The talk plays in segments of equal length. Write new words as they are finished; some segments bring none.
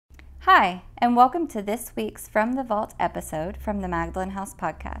Hi, and welcome to this week's From the Vault episode from the Magdalen House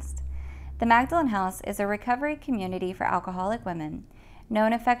podcast. The Magdalen House is a recovery community for alcoholic women,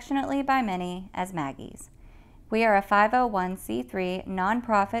 known affectionately by many as Maggies. We are a 501c3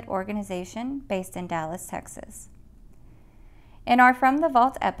 nonprofit organization based in Dallas, Texas. In our From the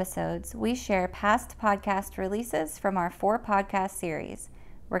Vault episodes, we share past podcast releases from our 4-podcast series,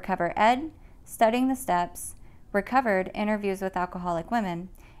 Recover Ed, Studying the Steps, Recovered Interviews with Alcoholic Women,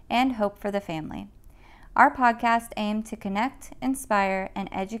 and Hope for the Family. Our podcast aim to connect, inspire, and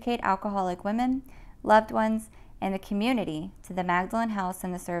educate alcoholic women, loved ones, and the community to the Magdalen House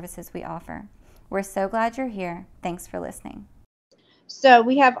and the services we offer. We're so glad you're here. Thanks for listening. So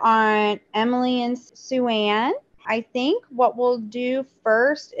we have on Emily and Sue Ann. I think what we'll do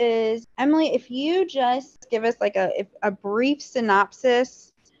first is, Emily, if you just give us like a brief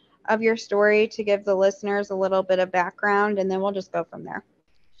synopsis of your story to give the listeners a little bit of background, and then we'll just go from there.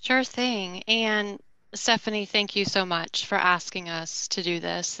 Sure thing. And Stephanie, thank you so much for asking us to do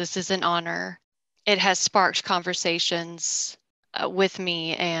this. This is an honor. It has sparked conversations with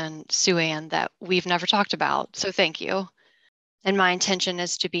me and Sue Ann that we've never talked about. So thank you. And my intention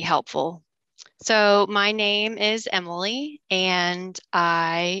is to be helpful. So my name is Emily, and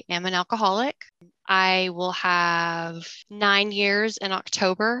I am an alcoholic. I will have 9 years in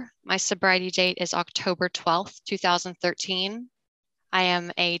October. My sobriety date is October 12th, 2013. I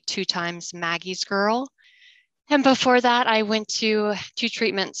am a 2 times Maggie's girl. And before that, I went to 2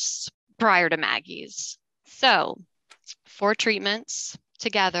 treatments prior to Maggie's. So 4 treatments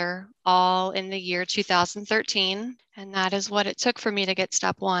together, all in the year 2013. And that is what it took for me to get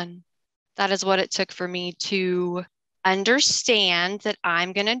step 1. That is what it took for me to understand that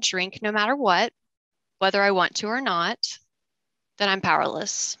I'm going to drink no matter what, whether I want to or not, that I'm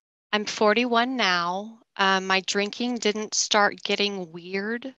powerless. I'm 41 now. My drinking didn't start getting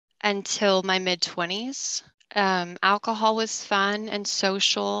weird until my mid-20s. Alcohol was fun and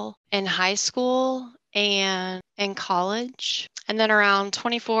social in high school and in college. And then around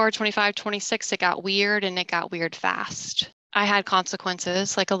 24, 25, 26, it got weird, and it got weird fast. I had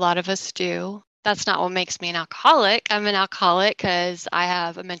consequences like a lot of us do. That's not what makes me an alcoholic. I'm an alcoholic because I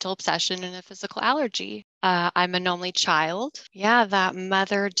have a mental obsession and a physical allergy. I'm an only child. Yeah, that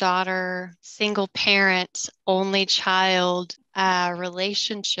mother-daughter, single parent, only child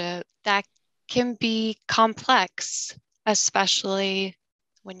relationship, that can be complex, especially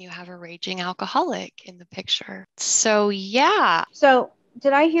when you have a raging alcoholic in the picture. So, yeah. So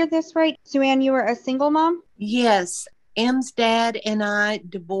did I hear this right? Sue Ann, you were a single mom? Yes. Em's dad and I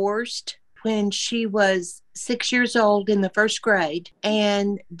divorced when she was 6 years old in the first grade.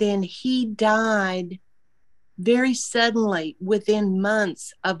 And then he died very suddenly within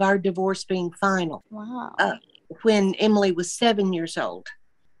months of our divorce being final. Wow. When Emily was 7 years old.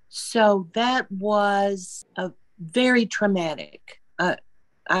 So that was a very traumatic.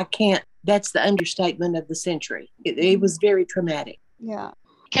 That's the understatement of the century. It was very traumatic. Yeah.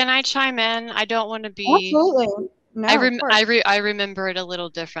 Can I chime in? I don't want to be... Absolutely. No, I remember it a little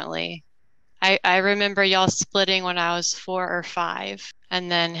differently. I remember y'all splitting when I was 4 or 5,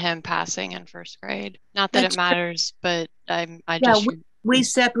 and then him passing in first grade. Not that it matters, but we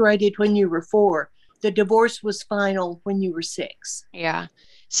separated when you were 4. The divorce was final when you were 6. Yeah.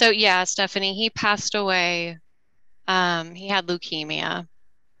 So yeah, Stephanie, he passed away. He had leukemia,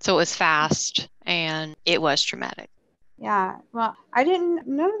 so it was fast, and it was traumatic. Yeah. Well, I didn't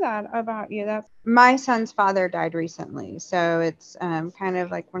know that about you. My son's father died recently, so it's kind of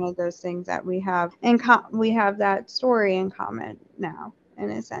like one of those things that we have we have that story in common now,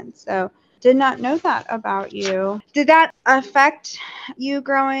 in a sense. So did not know that about you. Did that affect you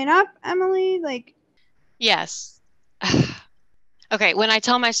growing up, Emily? Yes. Okay, when I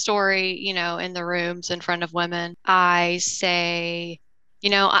tell my story, in the rooms in front of women, I say,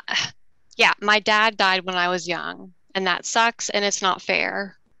 my dad died when I was young. And that sucks, and it's not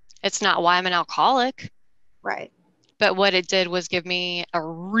fair. It's not why I'm an alcoholic. Right. But what it did was give me a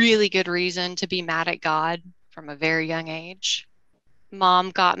really good reason to be mad at God from a very young age.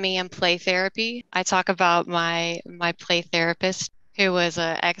 Mom got me in play therapy. I talk about my play therapist, who was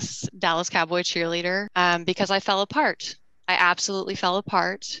an ex-Dallas Cowboy cheerleader, because I fell apart. I absolutely fell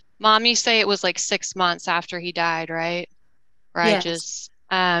apart. Mom, you say it was like 6 months after he died, right? Or Yes.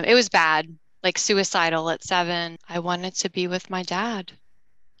 It was bad. Like suicidal at 7. I wanted to be with my dad,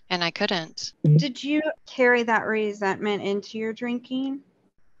 and I couldn't. Did you carry that resentment into your drinking?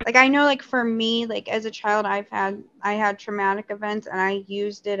 I know, for me, as a child, I had traumatic events, and I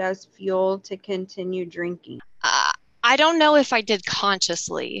used it as fuel to continue drinking. I don't know if I did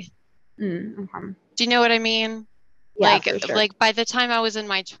consciously. Okay. Do you know what I mean? Yeah, for sure. Like by the time I was in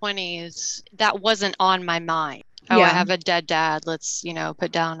my 20s, that wasn't on my mind. Oh, I Yeah. have a dead dad. Let's,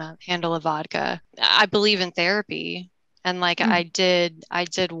 put down a handle of vodka. I believe in therapy. And like Mhm. I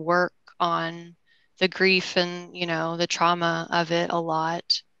did work on the grief and, the trauma of it a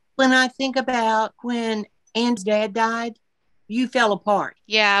lot. When I think about when Ann's dad died, you fell apart.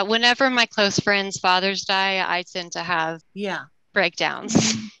 Yeah, whenever my close friends' fathers die, I tend to have Yeah. breakdowns.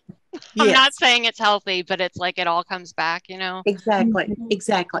 I'm not Yes. saying it's healthy, but it's like it all comes back, Exactly. Mhm.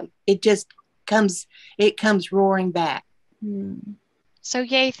 Exactly. It comes roaring back. Mhm. So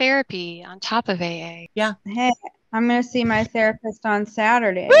yay, therapy on top of AA. Yeah. Hey, I'm going to see my therapist on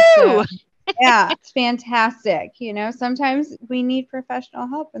Saturday. Woo! So, yeah, it's fantastic. Sometimes we need professional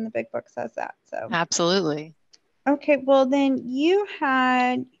help, and the big book says that. So, Absolutely. okay, well, then you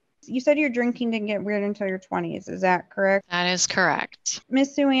said your drinking didn't get weird until your 20s. Is that correct? That is correct.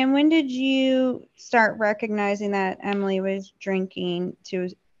 Miss Sue Ann, when did you start recognizing that Emily was drinking to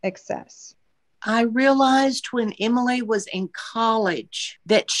excess? I realized when Emily was in college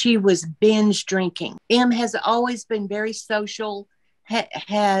that she was binge drinking. Em has always been very social,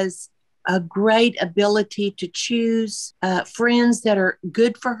 has a great ability to choose friends that are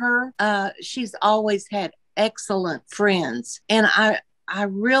good for her. She's always had excellent friends. And I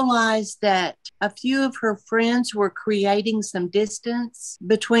realized that a few of her friends were creating some distance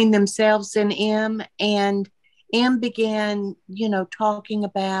between themselves and Em. And Em began, talking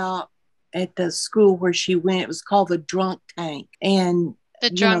about at the school where she went. It was called the drunk tank. And, The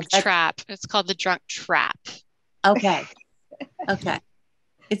drunk trap. It's called the drunk trap. Okay. Okay.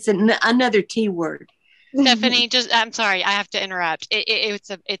 It's another T word. Stephanie, I'm sorry, I have to interrupt.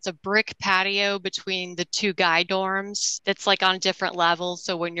 It's a brick patio between the two guy dorms that's like on different levels.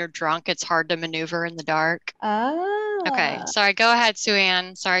 So when you're drunk, it's hard to maneuver in the dark. Okay. Sorry. Go ahead, Sue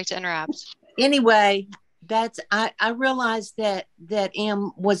Ann. Sorry to interrupt. Anyway, I realized that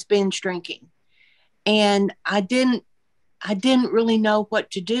Em was binge drinking, and I didn't really know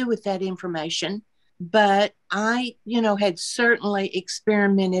what to do with that information. But I, had certainly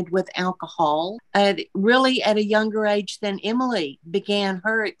experimented with alcohol really at a younger age than Emily began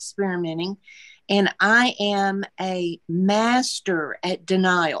her experimenting. And I am a master at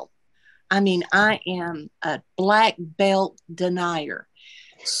denial. I mean, I am a black belt denier.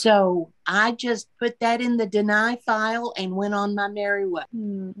 So I just put that in the deny file and went on my merry way.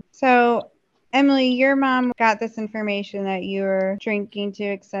 So, Emily, your mom got this information that you were drinking to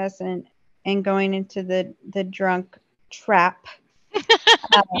excess and going into the drunk trap.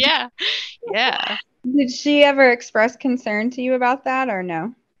 Yeah. Yeah. Did she ever express concern to you about that or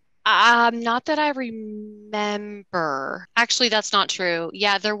no? Not that I remember. Actually, that's not true.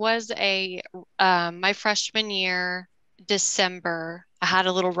 Yeah, there was my freshman year, December, I had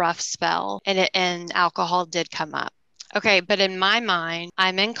a little rough spell and alcohol did come up. Okay, but in my mind,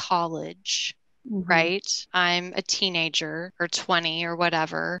 I'm in college, right? I'm a teenager or 20 or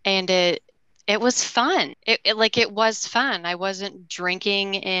whatever, and it was fun. It was fun. I wasn't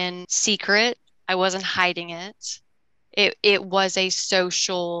drinking in secret. I wasn't hiding it. It was a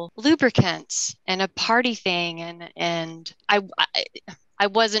social lubricant and a party thing, and I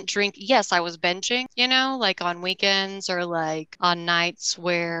wasn't drinking. Yes, I was benching, like on weekends or like on nights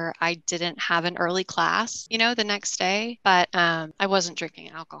where I didn't have an early class, the next day. But I wasn't drinking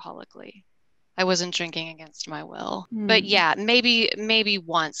alcoholically. I wasn't drinking against my will. But yeah, maybe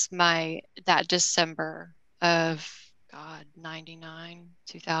once that December of God, 99,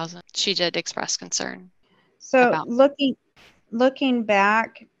 2000, she did express concern. So, About looking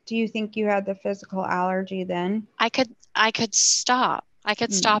back, do you think you had the physical allergy then? I could stop. I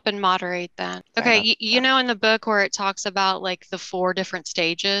could stop and moderate then. Sorry Okay, about you know in the book where it talks about like the 4 different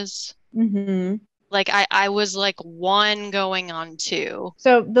stages? that. Like I was like 1 going on 2.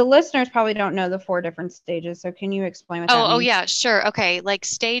 So the listeners probably don't know the 4 different stages. So can you explain what that Oh means? yeah, sure. Okay, like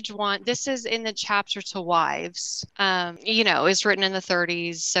stage 1, this is in the chapter to wives. It's written in the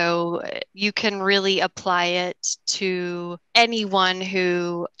 30s, so you can really apply it to anyone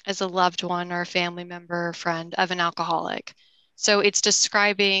who is a loved one or a family member or friend of an alcoholic. So it's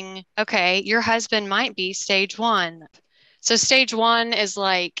describing, okay, your husband might be stage 1. So stage 1 is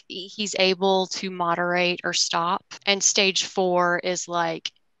like he's able to moderate or stop, and stage 4 is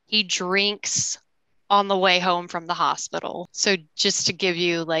like he drinks on the way home from the hospital. So just to give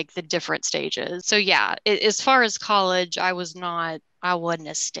you like the different stages. So yeah, as far as college, I wasn't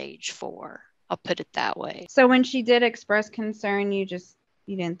a stage 4. I'll put it that way. So when she did express concern, you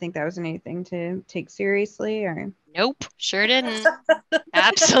didn't think that was anything to take seriously, or? Nope, sure didn't.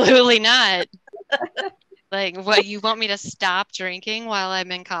 Absolutely not. Like, what, you want me to stop drinking while I'm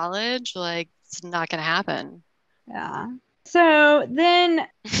in college? Like, it's not going to happen. Yeah. So then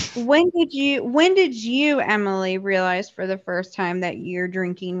when did you, Emily, realize for the first time that your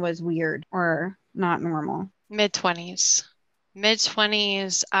drinking was weird or not normal? Mid-20s.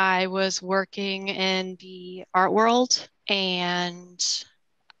 Mid-20s, I was working in the art world, and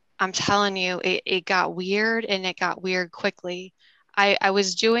I'm telling you, it got weird, and it got weird quickly. I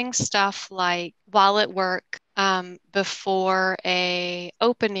was doing stuff like while at work, before a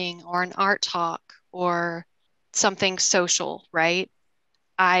opening or an art talk or something social, right?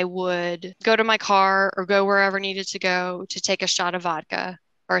 I would go to my car or go wherever I needed to go to take a shot of vodka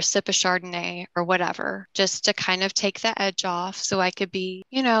or a sip of Chardonnay or whatever, just to kind of take the edge off so I could be,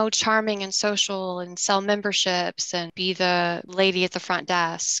 charming and social and sell memberships and be the lady at the front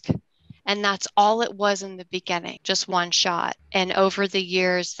desk. And that's all it was in the beginning, just one shot. And over the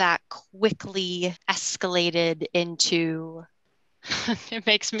years, that quickly escalated into it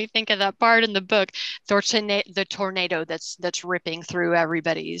makes me think of that part in the book, the tornado that's ripping through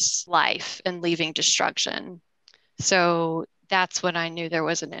everybody's life and leaving destruction. So that's when I knew there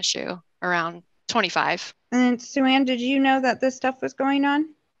was an issue around 25. And Sue Ann, did you know that this stuff was going on?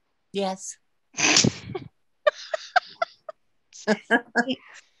 Yes.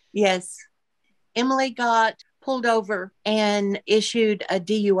 Yes. Emily got pulled over and issued a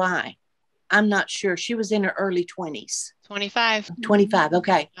DUI. I'm not sure. She was in her early 20s. 25. 25.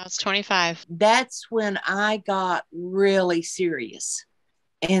 Okay. I was 25. That's when I got really serious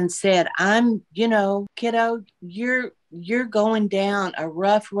and said, kiddo, you're going down a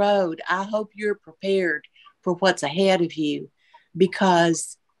rough road. I hope you're prepared for what's ahead of you,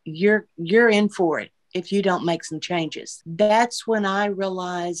 because you're in for it if you don't make some changes. That's when I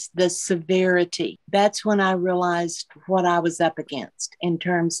realized the severity. That's when I realized what I was up against in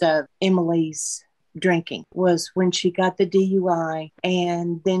terms of Emily's drinking, was when she got the DUI,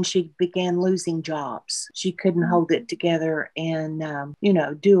 and then she began losing jobs. She couldn't hold it together and,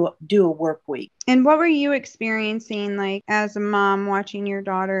 do a work week. And what were you experiencing, like, as a mom watching your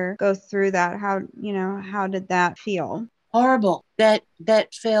daughter go through that? How did that feel? Horrible. That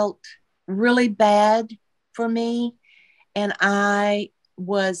felt really bad for me. And I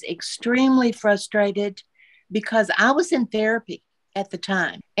was extremely frustrated because I was in therapy at the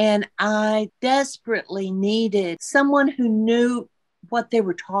time, and I desperately needed someone who knew what they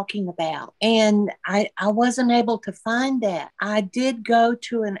were talking about. And I wasn't able to find that. I did go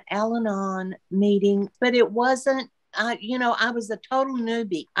to an Al-Anon meeting, but it wasn't, I was a total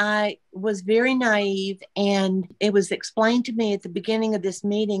newbie. I was very naive, and it was explained to me at the beginning of this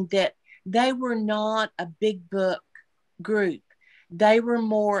meeting that they were not a big book group. They were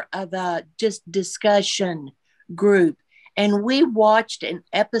more of a just discussion group. And we watched an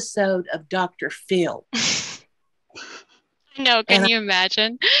episode of Dr. Phil. No, can you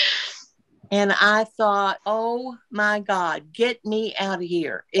imagine? And I thought, oh my God, get me out of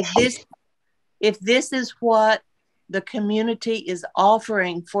here. If this is what the community is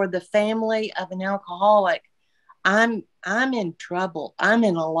offering for the family of an alcoholic, I'm in trouble. I'm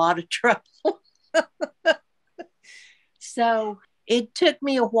in a lot of trouble. So it took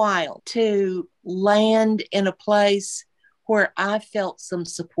me a while to land in a place where I felt some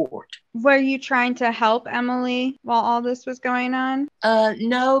support. Were you trying to help Emily while all this was going on?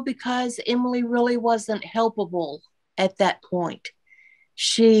 No, because Emily really wasn't helpable at that point.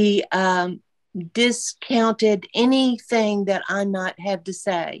 She discounted anything that I might have to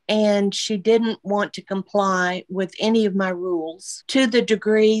say, and she didn't want to comply with any of my rules, to the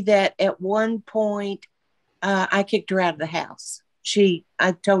degree that at one point I kicked her out of the house.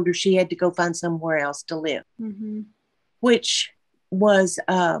 I told her she had to go find somewhere else to live, which was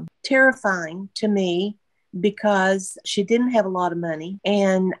terrifying to me, because she didn't have a lot of money.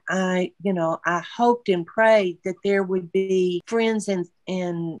 And I hoped and prayed that there would be friends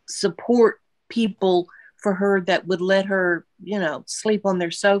and support people for her that would let her, sleep on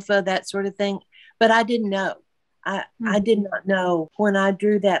their sofa, that sort of thing. But I didn't know. I did not know. When I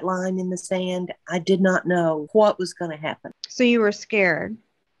drew that line in the sand, I did not know what was going to happen. So you were scared?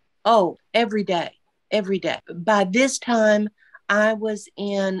 Oh, every day. By this time, I was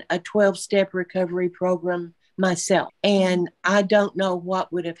in a 12-step recovery program myself, and I don't know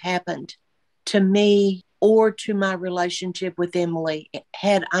what would have happened to me or to my relationship with Emily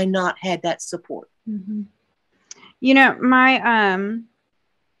had I not had that support. Mm-hmm.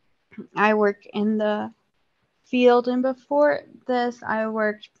 I work in the field, and before this, I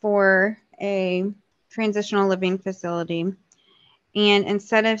worked for a transitional living facility. And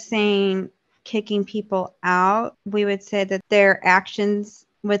instead of saying kicking people out, we would say that their actions,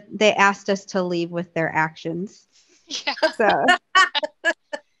 they asked us to leave with their actions. Yeah. So,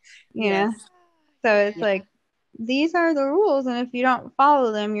 Yes. so it's like these are the rules, and if you don't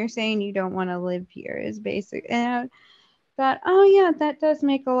follow them, you're saying you don't want to live here, is basic. And I thought, oh yeah, that does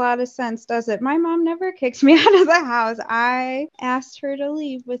make a lot of sense, does it? My mom never kicked me out of the house. I asked her to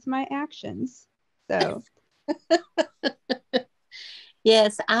leave with my actions. So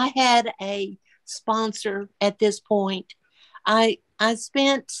Yes, I had a sponsor at this point. I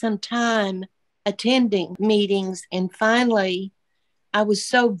spent some time attending meetings, and finally I was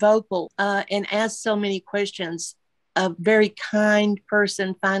so vocal and asked so many questions. A very kind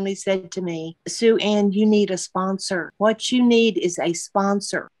person finally said to me, Sue Ann, you need a sponsor. What you need is a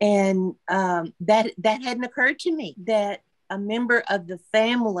sponsor. And that hadn't occurred to me, that a member of the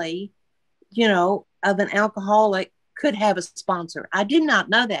family, of an alcoholic could have a sponsor. I did not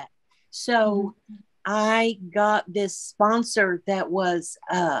know that. So I got this sponsor that was,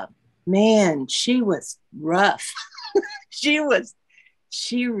 man, she was rough.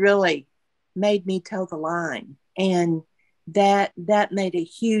 She really made me toe the line. And that made a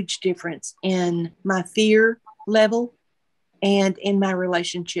huge difference in my fear level and in my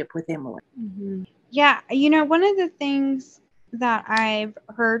relationship with Emily. Mm-hmm. Yeah, one of the things that I've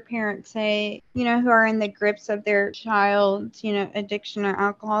heard parents say, who are in the grips of their child's, addiction or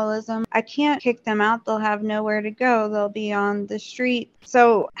alcoholism, I can't kick them out. They'll have nowhere to go. They'll be on the street.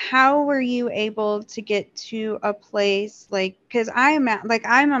 So how were you able to get to a place because I'm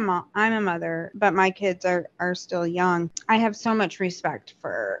a mom, I'm a mother, but my kids are still young. I have so much respect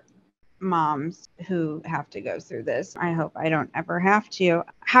for moms who have to go through this. I hope I don't ever have to.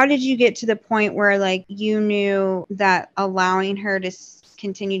 How did you get to the point where you knew that allowing her to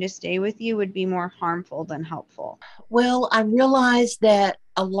continue to stay with you would be more harmful than helpful? Well, I realized that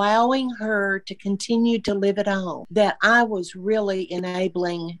allowing her to continue to live at home, that I was really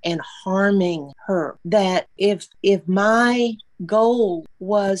enabling and harming her. That if my goal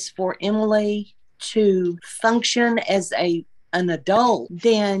was for Emily to function as an adult,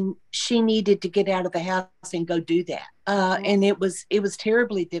 then she needed to get out of the house and go do that. And it was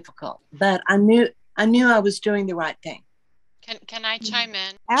terribly difficult, but I knew I was doing the right thing. Can I chime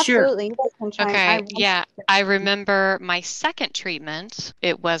in? Absolutely. Sure. Okay. Yeah. I remember my second treatment.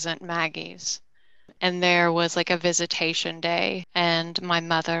 It wasn't Maggie's. And there was a visitation day, and my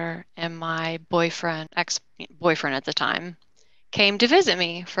mother and my ex-boyfriend at the time, came to visit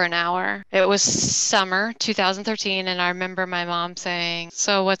me for an hour. It was summer 2013, and I remember my mom saying,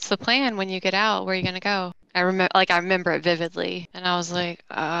 "So what's the plan when you get out? Where are you going to go?" I remember it vividly, and I was like,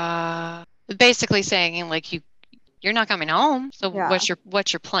 basically saying you're not coming home. So Yeah. what's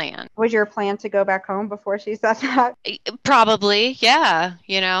your plan? Was your plan to go back home before she said that? Probably, yeah.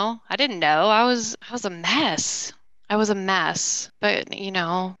 I didn't know. I was a mess. I was a mess. But,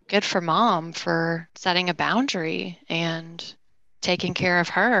 good for mom for setting a boundary and taking care of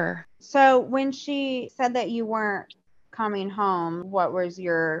her. So when she said that you weren't coming home, what was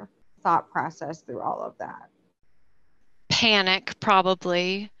your thought process through all of that? Panic,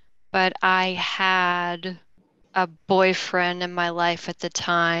 probably. But I had a boyfriend in my life at the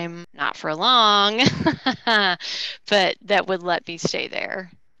time, not for long, but that would let me stay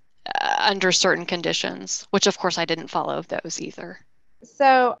there under certain conditions, which of course I didn't follow those either.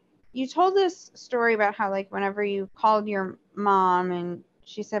 So you told this story about how whenever you called your mom and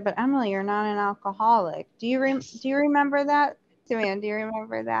she said, "But Emily, you're not an alcoholic." Do you remember that? Joanne, do you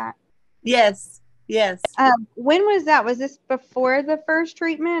remember that? Yes. When was that? Was this before the first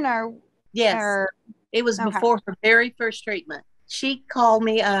treatment or? Yes. It was before her very first treatment. She called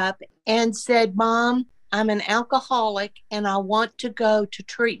me up and said, "Mom, I'm an alcoholic and I want to go to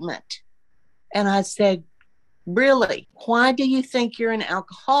treatment." And I said, "Really? Why do you think you're an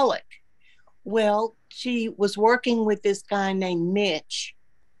alcoholic?" Well, she was working with this guy named Mitch,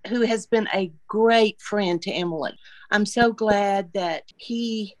 who has been a great friend to Emily. I'm so glad that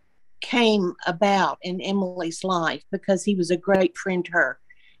he came about in Emily's life because he was a great friend to her.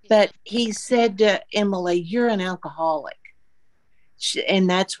 But he said to Emily, "You're an alcoholic." And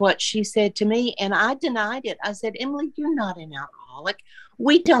that's what she said to me. And I denied it. I said, "Emily, you're not an alcoholic.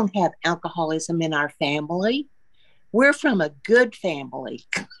 We don't have alcoholism in our family. We're from a good family."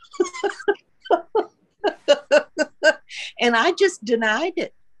 And I just denied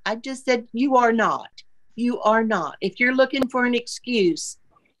it. I just said, "You are not. You are not. If you're looking for an excuse,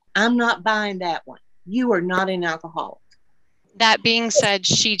 I'm not buying that one. You are not an alcoholic." That being said,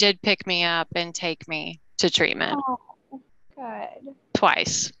 she did pick me up and take me to treatment. Oh, good.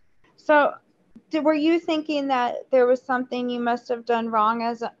 Twice. So were you thinking that there was something you must have done wrong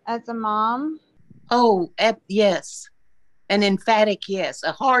as a mom? Oh, yes. An emphatic yes.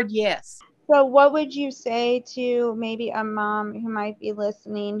 A hard yes. So what would you say to maybe a mom who might be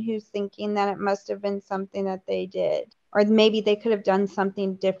listening who's thinking that it must have been something that they did, or maybe they could have done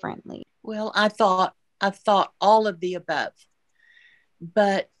something differently? Well, I've thought all of the above.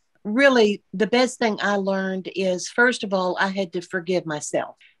 But really, the best thing I learned is, first of all, I had to forgive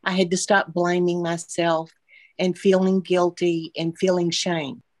myself. I had to stop blaming myself and feeling guilty and feeling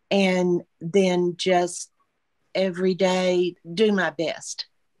shame. And then just every day do my best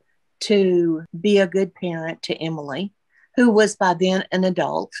to be a good parent to Emily, who was by then an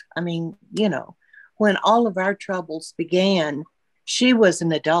adult. I mean, when all of our troubles began, she was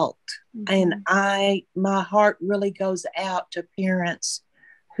an adult. Mm-hmm. And my heart really goes out to parents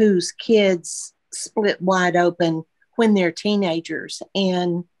whose kids split wide open when they're teenagers.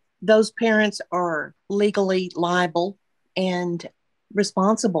 And those parents are legally liable and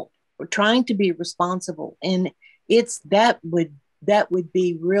responsible, or trying to be responsible. And it's that would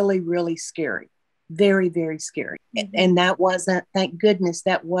be really, really scary. Very, very scary. Mm-hmm. And that wasn't, thank goodness,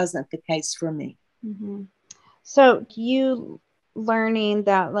 that wasn't the case for me. Mm-hmm. So you learning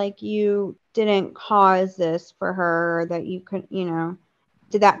that like you didn't cause this for her, or that you could,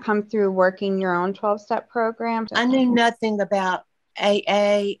 did that come through working your own 12-step program? I knew nothing about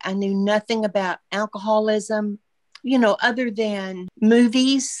AA. I knew nothing about alcoholism, other than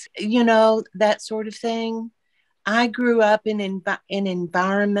movies, that sort of thing. I grew up in an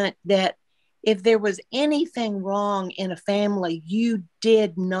environment that if there was anything wrong in a family, you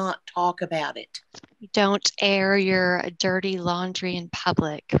did not talk about it. You don't air your dirty laundry in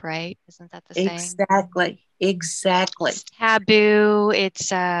public, right? Isn't that the saying? Exactly. It's taboo.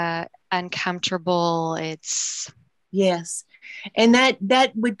 It's uncomfortable. It's yes, and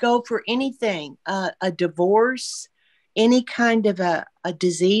that would go for anything, a divorce, any kind of a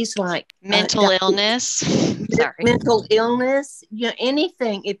disease like mental illness. Sorry. Mental illness,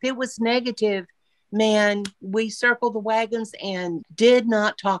 anything. If it was negative, man, we circled the wagons and did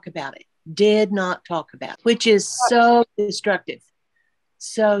not talk about it. Which is so destructive.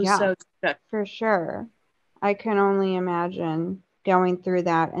 So destructive. For sure. I can only imagine going through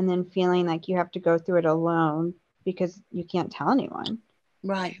that and then feeling like you have to go through it alone because you can't tell anyone.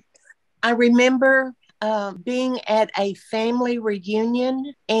 Right. I remember being at a family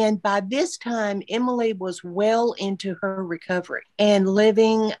reunion, and by this time, Emily was well into her recovery and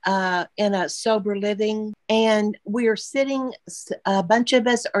living in a sober living. And a bunch of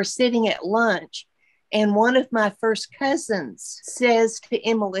us are sitting at lunch, and one of my first cousins says to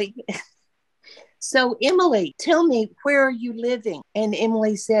Emily, "So, Emily, tell me, where are you living?" And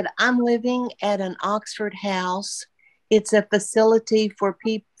Emily said, "I'm living at an Oxford house. It's a facility for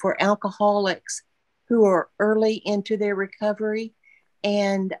alcoholics who are early into their recovery.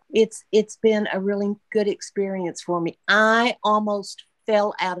 And it's been a really good experience for me." I almost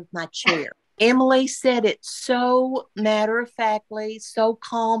fell out of my chair. Emily said it so matter-of-factly, so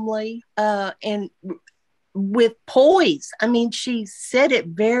calmly, and with poise. I mean, she said it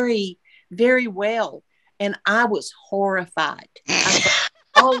very, very well. And I was horrified. I thought,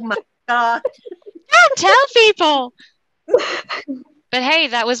 oh my God. Don't tell people. But hey,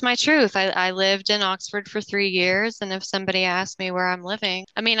 that was my truth. I lived in Oxford for 3 years. And if somebody asked me where I'm living,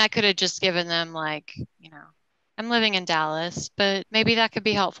 I mean, I could have just given them I'm living in Dallas, but maybe that could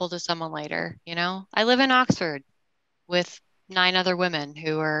be helpful to someone later. I live in Oxford with 9 other women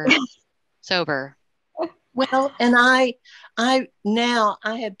who are sober. Well, and I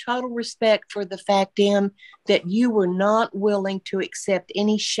have total respect for the fact, Em, that you were not willing to accept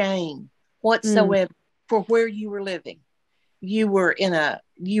any shame whatsoever for where you were living. You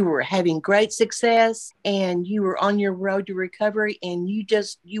were having great success, and you were on your road to recovery, and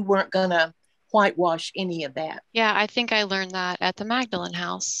you weren't gonna whitewash any of that. Yeah, I think I learned that at the Magdalen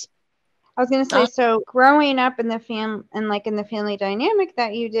House. I was going to say, so growing up in the family dynamic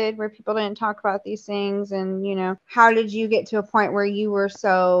that you did, where people didn't talk about these things, and how did you get to a point where you were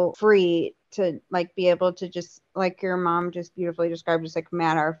so free to be able to just, like your mom just beautifully described, just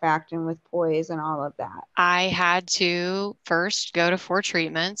matter of fact and with poise and all of that? I had to first go to 4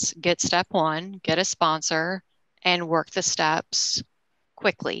 treatments, get step 1, get a sponsor, and work the steps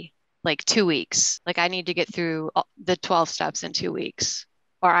quickly, 2 weeks. I need to get through the 12 steps in 2 weeks,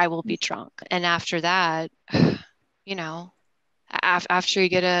 or I will be drunk. And after that, after you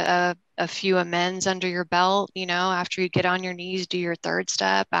get a few amends under your belt, after you get on your knees, do your 3rd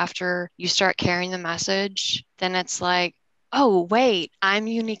step, after you start carrying the message, then it's like, oh, wait, I'm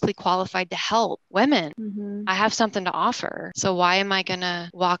uniquely qualified to help women. Mm-hmm. I have something to offer. So why am I going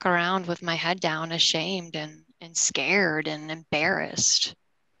to walk around with my head down, ashamed and scared and embarrassed?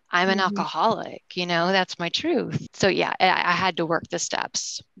 I'm an Mhm. alcoholic, that's my truth. So yeah, I had to work the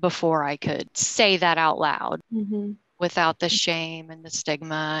steps before I could say that out loud Mhm. without the shame and the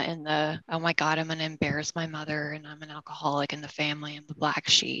stigma and oh my God, I'm going to embarrass my mother and I'm an alcoholic in the family. I'm the black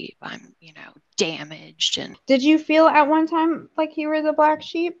sheep. I'm, damaged. And Did you feel at one time like you were the black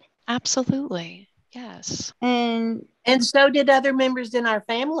sheep? absolutely. Yes. And so did other members in our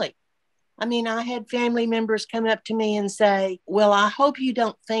family. I mean, I had family members come up to me and say, well, I hope you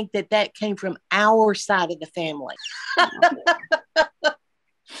don't think that came from our side of the family.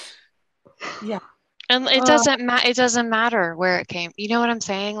 Yeah. And it doesn't matter where it came. You know what I'm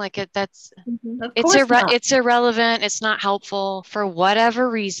saying? Like Of course not. it's irrelevant. It's not helpful. For whatever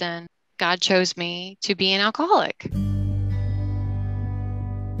reason, God chose me to be an alcoholic.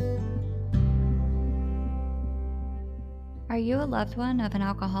 Are you a loved one of an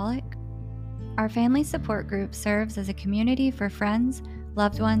alcoholic? Our family support group serves as a community for friends,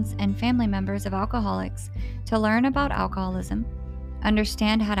 loved ones, and family members of alcoholics to learn about alcoholism,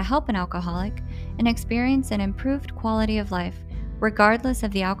 understand how to help an alcoholic, and experience an improved quality of life regardless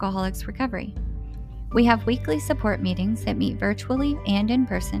of the alcoholic's recovery. We have weekly support meetings that meet virtually and in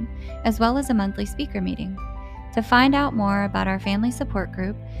person, as well as a monthly speaker meeting. To find out more about our family support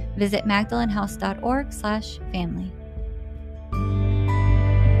group, visit magdalenhouse.org/family.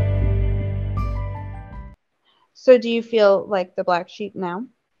 so do you feel like the black sheep now?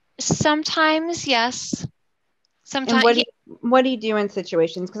 Sometimes, yes. And Sometimes, what do you do in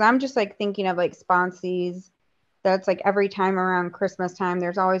situations? Because I'm just like thinking of like sponsees. That's like every time around Christmas time,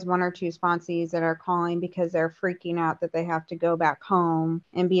 there's always one or two sponsees that are calling because they're freaking out that they have to go back home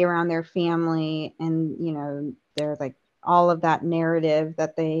and be around their family. And, they're like all of that narrative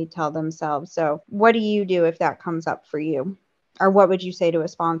that they tell themselves. So what do you do if that comes up for you? Or what would you say to a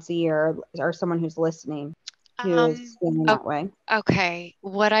sponsee or someone who's listening who is feeling that way? Okay.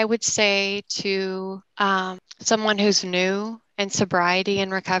 What I would say to someone who's new in sobriety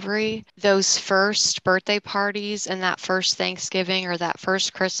and recovery, those first birthday parties and that first Thanksgiving or that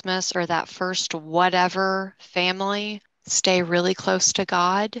first Christmas or that first whatever family, stay really close to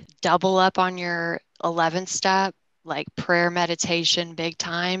God, double up on your 11th step, like prayer, meditation, big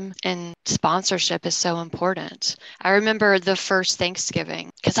time. And sponsorship is so important. I remember the first Thanksgiving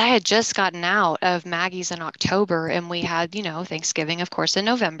because I had just gotten out of Maggie's in October and we had, Thanksgiving, of course, in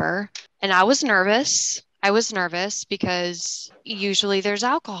November. And I was nervous. Because usually there's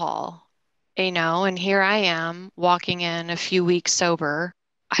alcohol, and here I am walking in a few weeks sober.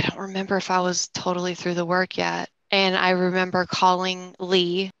 I don't remember if I was totally through the work yet. And I remember calling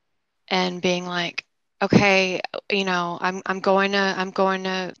Lee and being like, okay, I'm going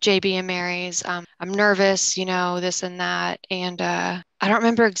to JB and Mary's. I'm nervous, this and that. And I don't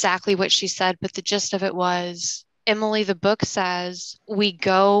remember exactly what she said, but the gist of it was, Emily, the book says we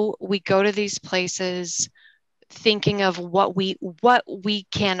go to these places thinking of what we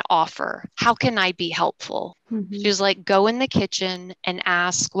can offer. How can I be helpful? She was like, go in the kitchen and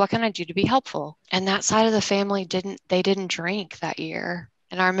ask, what can I do to be helpful? And that side of the family didn't drink that year.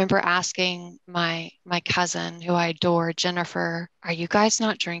 And I remember asking my cousin, who I adore, Jennifer, are you guys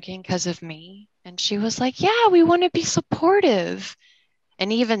not drinking because of me? And she was like, yeah, we want to be supportive.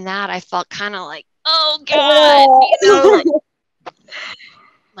 And even that, I felt kind of like, oh God,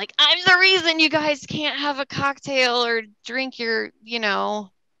 like I'm the reason you guys can't have a cocktail or drink your,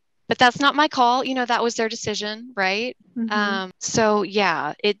 but that's not my call. That was their decision, right? So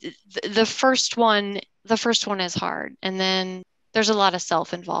yeah, the first one is hard, and then there's a lot of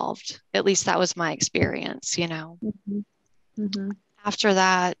self involved. At least that was my experience. After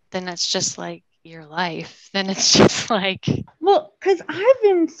that, then it's just like your life. Then it's just like, Well, because I've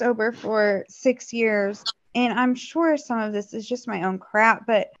been sober for 6 years, and I'm sure some of this is just my own crap,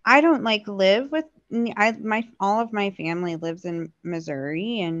 but I don't like live with all of my family lives in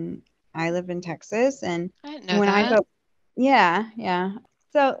Missouri, and I live in Texas, and I didn't know when I that. go, yeah.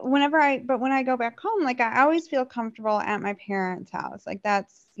 So when I go back home, like I always feel comfortable at my parents' house. Like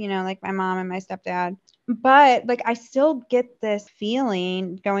that's, like my mom and my stepdad. But like I still get this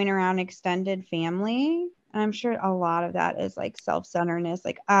feeling going around extended family. And I'm sure a lot of that is like self-centeredness,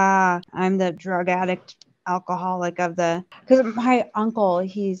 like, I'm the drug addict alcoholic because my uncle,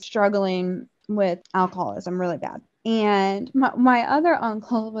 he's struggling with alcoholism really bad. And my other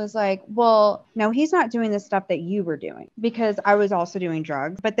uncle was like, well, no, he's not doing the stuff that you were doing, because I was also doing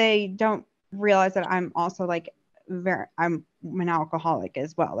drugs, but they don't realize that I'm also like I'm an alcoholic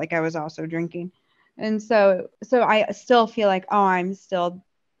as well. Like I was also drinking. And so I still feel like, oh, I'm still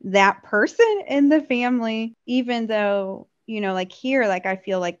that person in the family, even though, like here, like I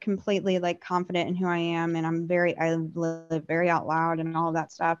feel like completely like confident in who I am, and I live very out loud and all of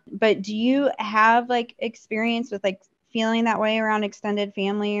that stuff. But do you have like experience with like feeling that way around extended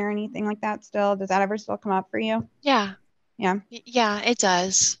family or anything like that still? Does that ever still come up for you? Yeah. Yeah. Yeah, it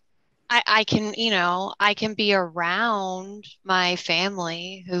does. I can, I can be around my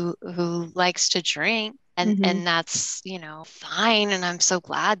family who likes to drink, and Mm-hmm. and that's, fine, and I'm so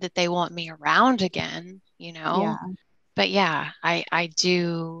glad that they want me around again, Yeah. But yeah, I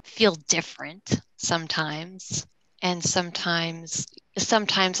do feel different sometimes. And sometimes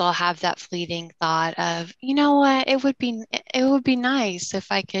I'll have that fleeting thought of, you know what, it would be nice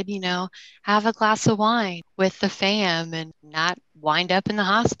if I could, have a glass of wine with the fam and not wind up in the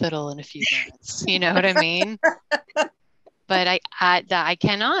hospital in a few months. You know what I mean? But I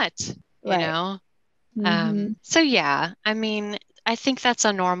cannot, you Right. know? Mm-hmm. So yeah, I mean, I think that's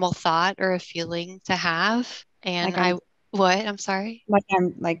a normal thought or a feeling to have. And Like what? I'm sorry.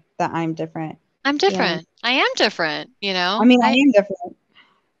 I'm different. I'm Yeah. different. I am different, I mean, I am different.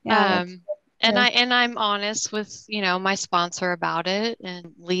 Yeah, that's um I'm honest with, my sponsor about it,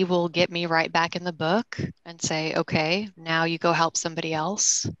 and Lee will get me right back in the book and say, "Okay, now you go help somebody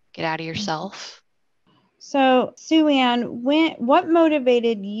else. Get out of yourself." So, Sue Ann, what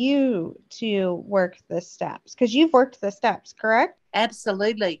motivated you to work the steps? Because you've worked the steps, correct?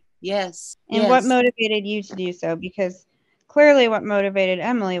 Absolutely. Yes. And what Yes. motivated you to do so? Because clearly what motivated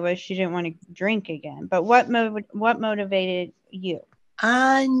Emily was she didn't want to drink again. But what motivated you?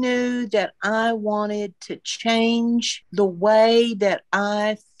 I knew that I wanted to change the way that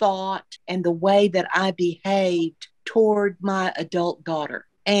I thought and the way that I behaved toward my adult daughter.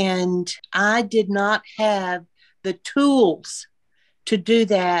 And I did not have the tools to do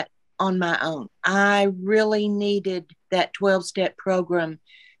that on my own. I really needed that 12-step program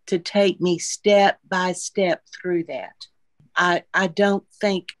to take me step by step through that. I don't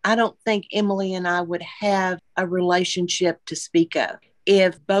think Emily and I would have a relationship to speak of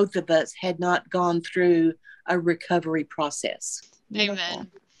if both of us had not gone through a recovery process. Beautiful.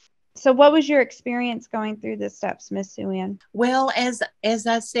 Amen. So what was your experience going through the steps, Miss Sue Ann? Well, as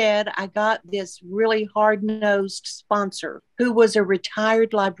I said, I got this really hard-nosed sponsor who was a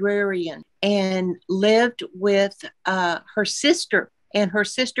retired librarian and lived with her sister. And her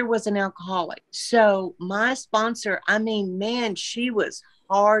sister was an alcoholic. So my sponsor, I mean, man, she was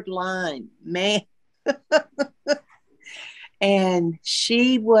hard line, man. And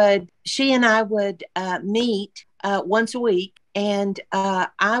she and I would meet once a week. And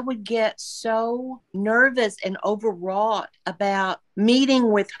I would get so nervous and overwrought about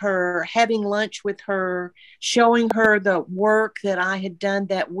meeting with her, having lunch with her, showing her the work that I had done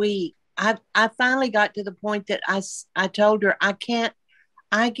that week. I finally got to the point that I told her,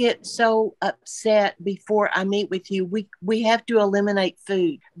 I get so upset before I meet with you. We have to eliminate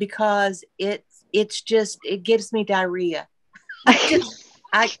food because it gives me diarrhea.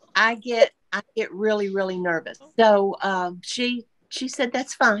 I get really, really nervous. So she said,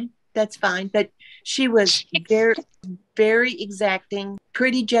 that's fine. But she was very, very exacting,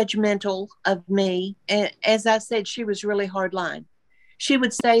 pretty judgmental of me. And as I said, she was really hard line. She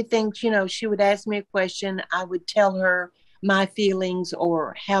would say things, she would ask me a question. I would tell her my feelings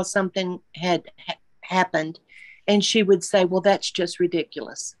or how something had happened. And she would say, well, that's just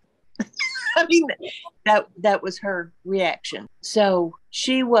ridiculous. I mean, that was her reaction. So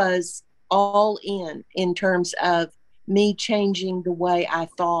she was all in terms of me changing the way I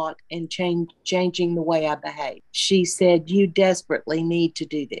thought and changing the way I behaved. She said, you desperately need to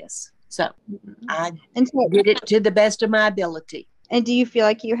do this. So I did it to the best of my ability. And do you feel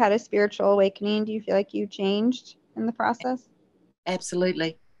like you had a spiritual awakening? Do you feel like you changed in the process?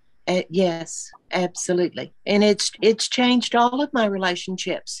 Absolutely. Yes, absolutely. And it's changed all of my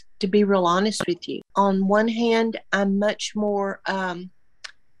relationships, to be real honest with you. On one hand, I'm much more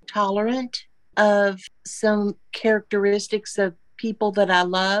tolerant of some characteristics of people that I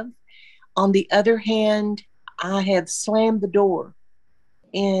love. On the other hand, I have slammed the door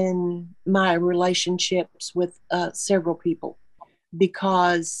in my relationships with several people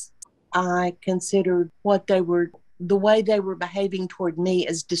because I considered the way they were behaving toward me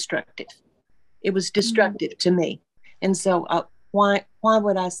as destructive. It was destructive to me. And so why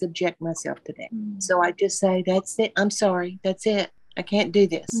would I subject myself to that? So I just say, that's it. I'm sorry. That's it. I can't do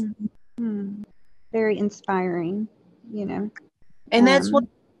this. Mm-hmm. Very inspiring, And that's what,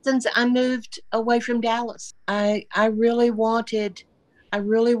 since I moved away from Dallas, I really wanted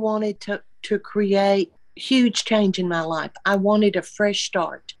to create huge change in my life. I wanted a fresh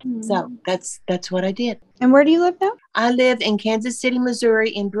start. So that's what I did. And where do you live now? I live in Kansas City,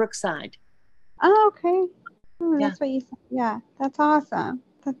 Missouri, in Brookside. Oh, okay. Oh, that's what you said. Yeah, that's awesome.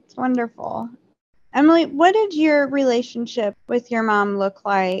 That's wonderful. Emily, what did your relationship with your mom look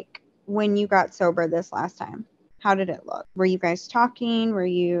like when you got sober this last time? How did it look? Were you guys talking?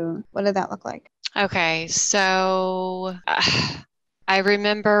 What did that look like? Okay, so I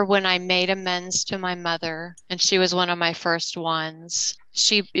remember when I made amends to my mother, and she was one of my first ones.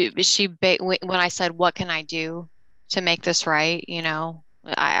 When I said, "What can I do to make this right?"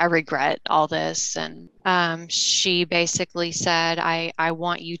 I regret all this, and she basically said, "I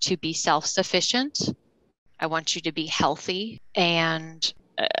want you to be self-sufficient. I want you to be healthy," and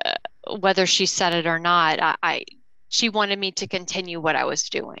whether she said it or not, she wanted me to continue what I was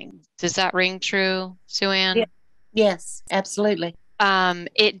doing. Does that ring true, Sue Ann? Yeah. Yes, absolutely.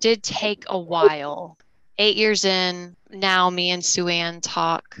 It did take a while. 8 years in, now me and Sue Ann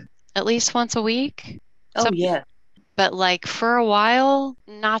talk at least once a week. Oh, yeah. But like for a while,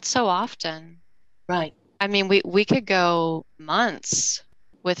 not so often. Right. I mean, we could go months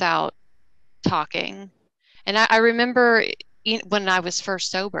without talking. And I remember when I was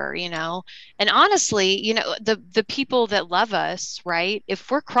first sober, and honestly, the people that love us, right? If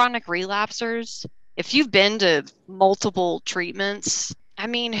we're chronic relapsers, if you've been to multiple treatments, I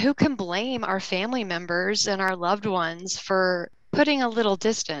mean, who can blame our family members and our loved ones for putting a little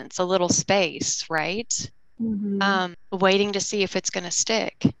distance, a little space, right? Waiting to see if it's going to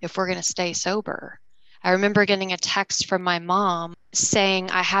stick, if we're going to stay sober. I remember getting a text from my mom saying,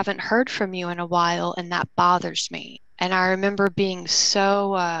 "I haven't heard from you in a while, and that bothers me." And I remember being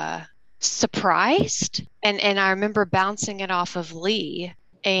so surprised. And I remember bouncing it off of Lee.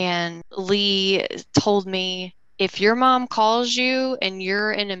 And Lee told me, if your mom calls you and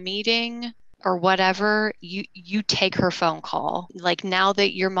you're in a meeting or whatever, you take her phone call. Like, now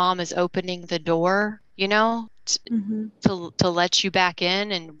that your mom is opening the door, to let you back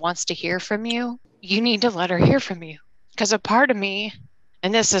in and wants to hear from you, you need to let her hear from you. Because a part of me,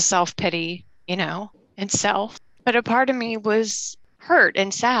 and this is self-pity, and self, but a part of me was hurt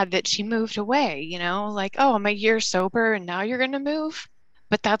and sad that she moved away, like, oh, I'm a year sober and now you're going to move.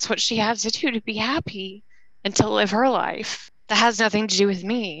 But that's what she had to do to be happy and to live her life. That has nothing to do with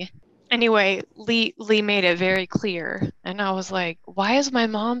me. Anyway, Lee made it very clear. And I was like, why is my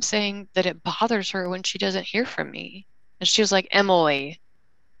mom saying that it bothers her when she doesn't hear from me? And she was like, Emily,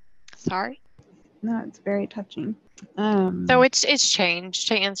 sorry. No, it's very touching. So it's changed,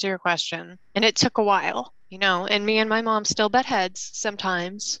 to answer your question. And it took a while, and me and my mom still butt heads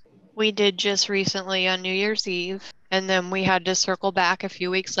sometimes. We did just recently on New Year's Eve, and then we had to circle back a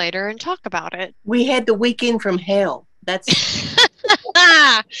few weeks later and talk about it. We had the weekend from hell. That's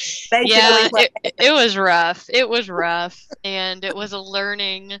yeah, it was rough. It was rough. And it was a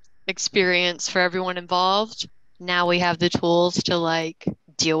learning experience for everyone involved. Now we have the tools to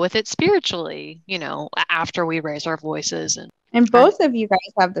deal with it spiritually, after we raise our voices. And both of you guys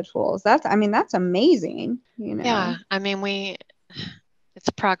have the tools. That's amazing. Yeah. I mean, it's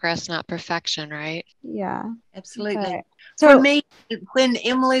progress, not perfection, right? Yeah, absolutely. Okay. For me, when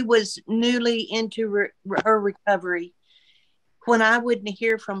Emily was newly into her recovery, when I wouldn't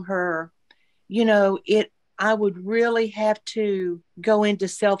hear from her, I would really have to go into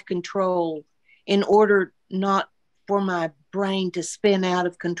self-control in order not for my brain to spin out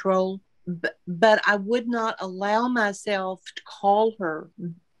of control. But I would not allow myself to call her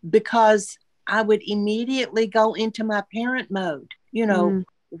because I would immediately go into my parent mode.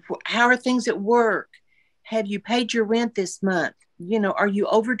 How are things at work? Have you paid your rent this month? Are you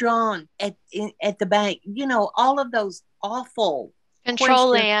overdrawn at the bank? All of those awful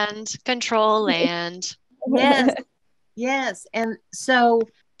control questions. land. Yes. And so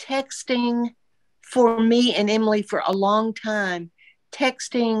texting for me and Emily for a long time,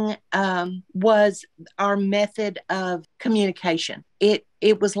 texting was our method of communication. It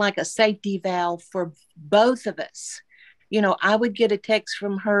was like a safety valve for both of us. I would get a text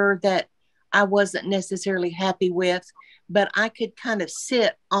from her that I wasn't necessarily happy with, but I could kind of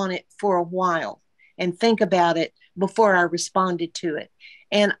sit on it for a while and think about it before I responded to it.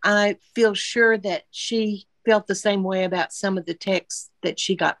 And I feel sure that she felt the same way about some of the texts that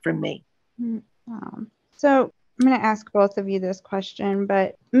she got from me. So I'm going to ask both of you this question,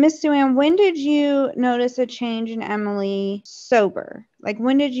 but Miss Sue Ann, when did you notice a change in Emily sober? Like,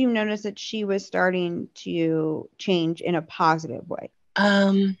 when did you notice that she was starting to change in a positive way?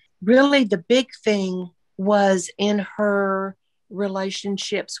 Really, the big thing was in her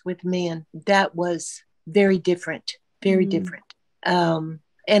relationships with men. That was very different, very different. And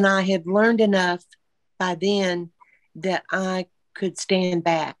I had learned enough by then that I could stand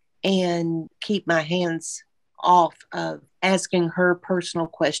back and keep my hands off of asking her personal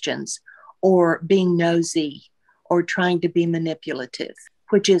questions or being nosy or trying to be manipulative,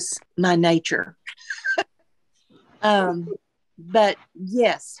 which is my nature. But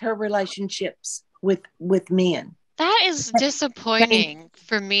yes, her relationships with men. That is disappointing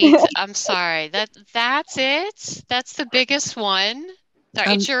for me. I'm sorry. That's it. That's the biggest one.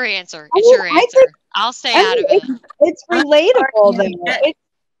 Sorry, it's your answer. It's your answer. I'll stay out of it. It's relatable though. It's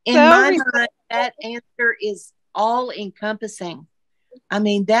in so my mind, that answer is all encompassing. I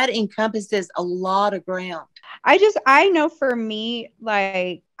mean, that encompasses a lot of ground. I know for me,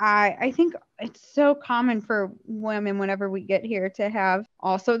 like, I think it's so common for women whenever we get here to have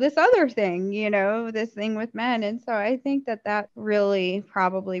also this other thing, this thing with men. And so I think that really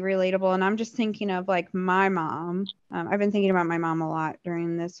probably relatable. And I'm just thinking of like my mom. I've been thinking about my mom a lot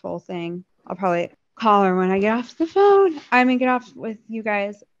during this whole thing. I'll probably call her when I get off the phone. Get off with you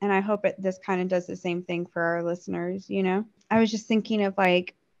guys. And I hope this kind of does the same thing for our listeners, I was just thinking of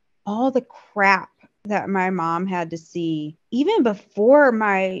like all the crap that my mom had to see even before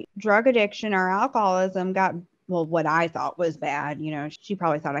my drug addiction or alcoholism got, well, what I thought was bad. She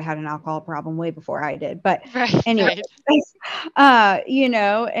probably thought I had an alcohol problem way before I did. But anyway,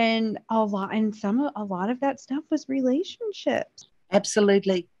 and a lot of that stuff was relationships.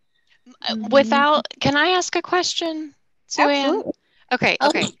 Absolutely. Can I ask a question, Sue-Ann? Absolutely. Okay.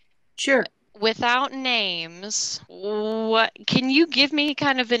 Sure. Without names, what can you give me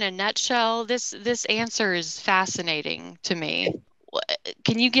kind of in a nutshell? This answer is fascinating to me.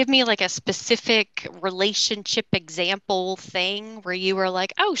 Can you give me like a specific relationship example thing where you were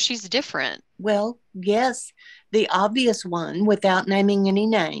like, oh, she's different? Well, yes. The obvious one, without naming any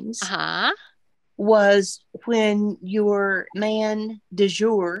names, was when your man de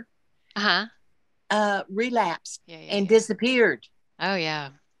jour relapsed and disappeared. Oh, yeah.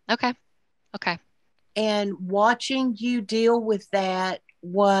 Okay. And watching you deal with that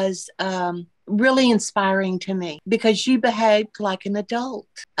was really inspiring to me because you behaved like an adult,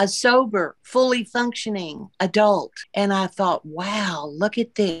 a sober, fully functioning adult. And I thought, wow, look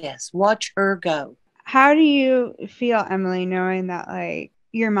at this. Watch her go. How do you feel, Emily, knowing that like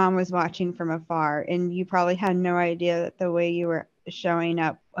your mom was watching from afar and you probably had no idea that the way you were showing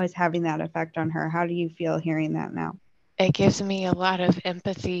up was having that effect on her? How do you feel hearing that now? It gives me a lot of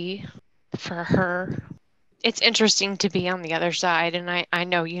empathy for her. It's interesting to be on the other side, and I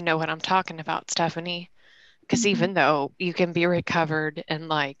know you know what I'm talking about, Stephanie, because even though you can be recovered and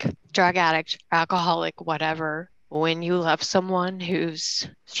like drug addict, alcoholic, whatever, when you love someone who's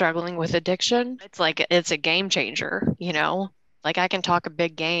struggling with addiction, it's like it's a game changer, Like I can talk a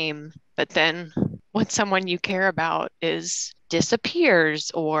big game, but then when someone you care about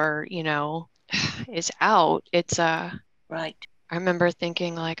disappears or, is out, it's right. I remember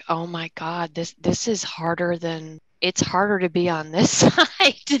thinking like, oh my God, this is it's harder to be on this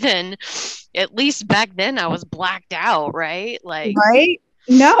side than at least back then I was blacked out, right? Like, right?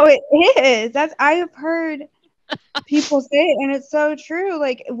 No, it is. I have heard people say it, and it's so true.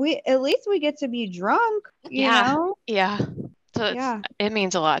 Like at least we get to be drunk, you know? Yeah. So it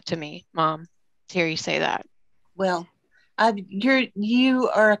means a lot to me, Mom, to hear you say that. Well, you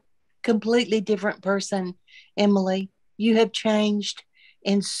are a completely different person, Emily. You have changed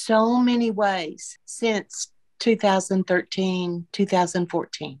in so many ways since 2013,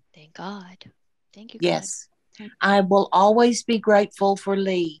 2014. Thank God. Thank you, God. Yes. I will always be grateful for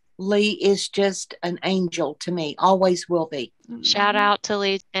Lee. Lee is just an angel to me, always will be. Shout out to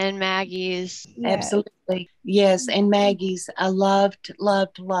Lee and Maggie's. Yes. Absolutely. Yes, and Maggie's. I loved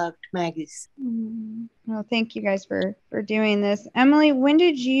Maggie's. Well, thank you guys for doing this. Emily, when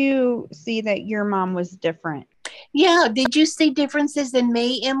did you see that your mom was different? Yeah, did you see differences in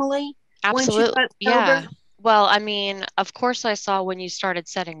me, Emily? Absolutely. Yeah. Well, I mean, of course I saw when you started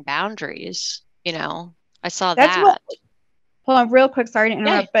setting boundaries, I saw that. Hold on real quick. Sorry to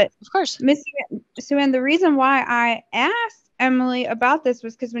interrupt, but of course. Miss Sue-Ann, the reason why I asked Emily about this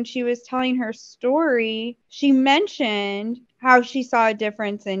was because when she was telling her story, she mentioned how she saw a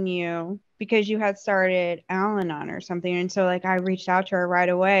difference in you because you had started Al-Anon or something. And so like I reached out to her right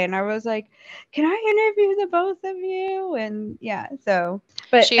away and I was like, can I interview the both of you? And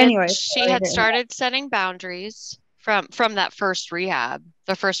anyway, she had started setting boundaries from that first rehab,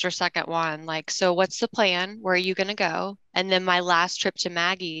 the first or second one. Like, so what's the plan? Where are you going to go? And then my last trip to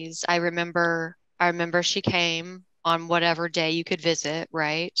Maggie's, I remember she came on whatever day you could visit,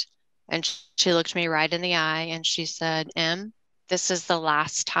 right? And she looked me right in the eye and she said, Em, this is the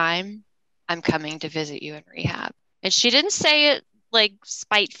last time I'm coming to visit you in rehab. And she didn't say it like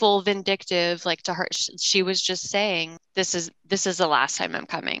spiteful, vindictive, like to her. She was just saying, this is the last time I'm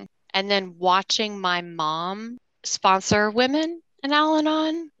coming. And then watching my mom sponsor women in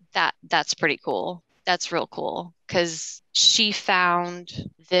Al-Anon, that's pretty cool. That's real cool because she found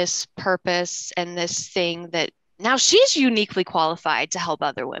this purpose and this thing that now she's uniquely qualified to help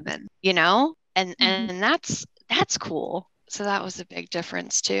other women, you know? And that's cool. So that was a big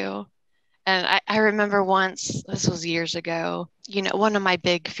difference too. And I remember once, this was years ago, you know, one of my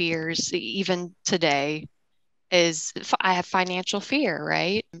big fears, even today, is I have financial fear,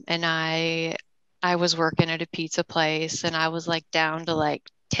 right? And I was working at a pizza place and I was like down to like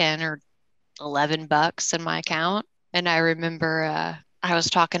 10 or $11 in my account. And I remember I was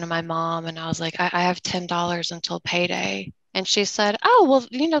talking to my mom and I was like, I have $10 until payday. And she said, oh, well,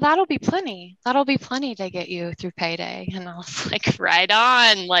 you know, that'll be plenty. That'll be plenty to get you through payday. And I was like, right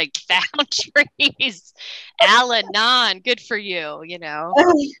on, like boundaries, Al-Anon, good for you, you know?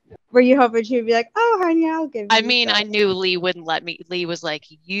 Were you hoping she'd be like, oh, honey, I'll give you I mean, stuff. I knew Lee wouldn't let me. Lee was like,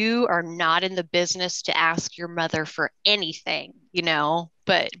 you are not in the business to ask your mother for anything, you know?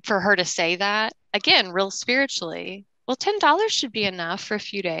 But for her to say that, again, real spiritually, well, $10 should be enough for a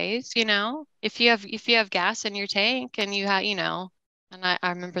few days, you know? If you have gas in your tank and you have, you know, and I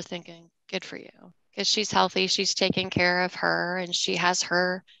remember thinking, good for you. Because she's healthy, she's taking care of her, and she has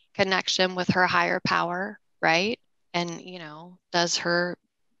her connection with her higher power, right? And, you know, does her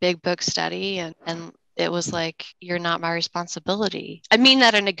big book study and it was like, you're not my responsibility. I mean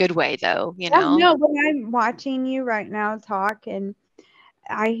that in a good way though, you know? No, when I'm watching you right now talk, and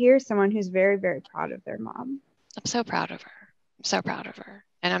I hear someone who's very, very proud of their mom. I'm so proud of her. I'm so proud of her.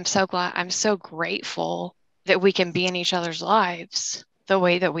 And I'm so glad, I'm so grateful that we can be in each other's lives the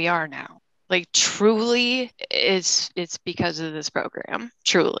way that we are now. Like truly it's because of this program.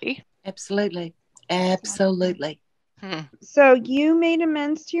 Truly. Absolutely. Absolutely. So you made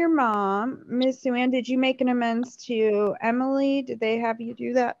amends to your mom. Miss Sue Ann, did you make an amends to Emily? Did they have you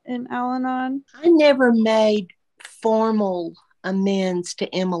do that in Al-Anon? I never made formal amends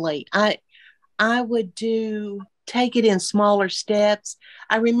to Emily. I would take it in smaller steps.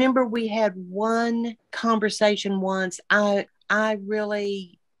 I remember we had one conversation once. I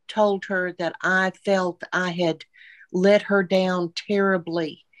really told her that I felt I had let her down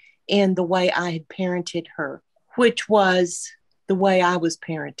terribly in the way I had parented her, which was the way I was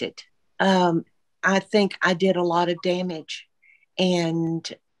parented. I think I did a lot of damage, and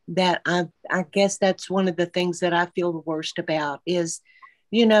that I guess that's one of the things that I feel the worst about is,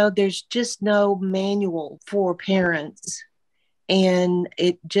 you know, there's just no manual for parents, and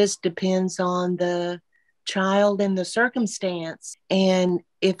it just depends on the child and the circumstance. And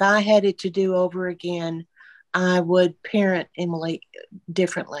if I had it to do over again, I would parent Emily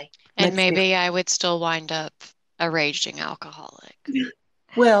differently. And maybe I would still wind up a raging alcoholic.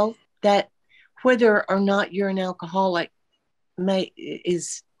 Well, that whether or not you're an alcoholic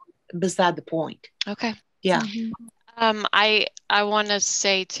is beside the point. Okay. Yeah. I want to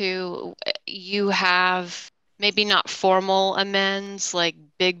say too, you have maybe not formal amends like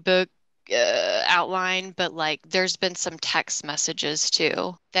big book outline, but like there's been some text messages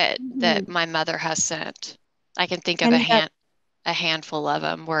too that my mother has sent. I can think of a handful of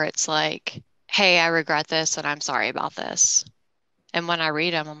them where it's like, hey, I regret this and I'm sorry about this. And when I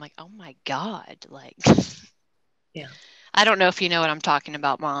read them, I'm like, oh my God, like, yeah. I don't know if you know what I'm talking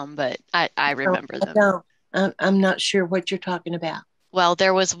about, Mom, but I remember them. No, I'm not sure what you're talking about. Well,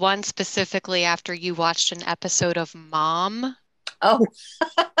 there was one specifically after you watched an episode of Mom. Oh.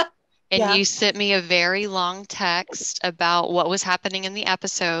 And you sent me a very long text about what was happening in the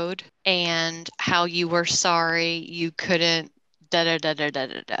episode and how you were sorry you couldn't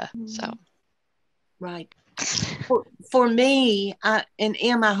So. Right. For me, and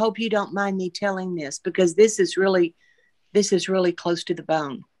Em, I hope you don't mind me telling this because this is really close to the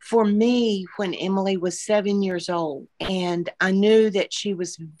bone. For me, when Emily was 7 years old, and I knew that she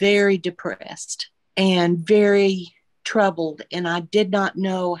was very depressed and very troubled, and I did not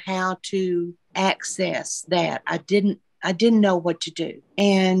know how to access that. I didn't know what to do.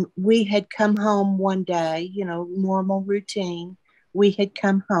 And we had come home one day, you know, normal routine. We had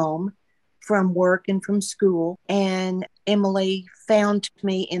come home from work and from school, and Emily found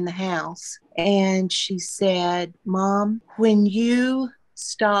me in the house and she said, Mom, when you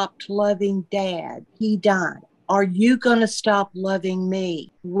stopped loving Dad, he died. Are you going to stop loving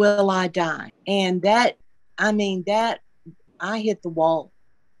me? Will I die? And I hit the wall.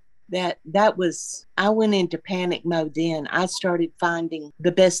 That was, I went into panic mode then. I started finding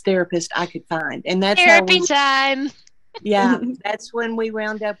the best therapist I could find. And that's therapy time. Yeah, that's when we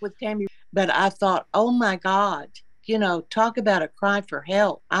wound up with Tammy. But I thought, oh my God, you know, talk about a cry for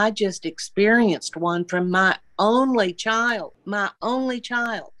help. I just experienced one from my only child. My only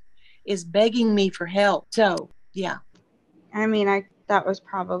child is begging me for help. So, yeah. I mean, that was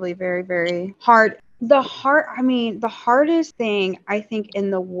probably very, very hard. the hardest thing I think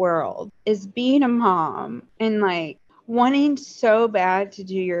in the world is being a mom and like wanting so bad to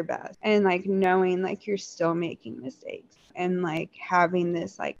do your best and like knowing like you're still making mistakes and like having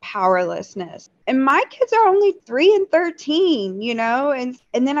this like powerlessness. And my kids are only 3 and 13, you know, and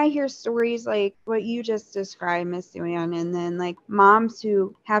then I hear stories like what you just described, Miss Sue-Ann, and then like moms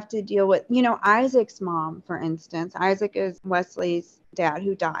who have to deal with, you know, Isaac's mom, for instance. Isaac is Wesley's dad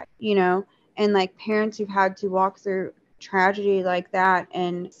who died, you know, and like parents who've had to walk through tragedy like that,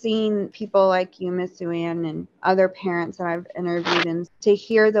 and seeing people like you, Miss Sue-Ann, and other parents that I've interviewed, and to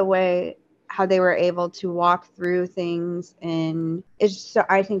hear the way how they were able to walk through things, and it's so,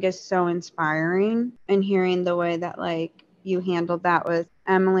 I think is so inspiring. And hearing the way that like you handled that with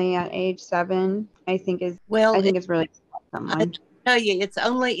Emily at age 7, I think is Well, really I someone. tell you, it's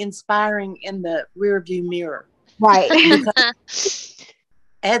only inspiring in the rearview mirror. Right. Because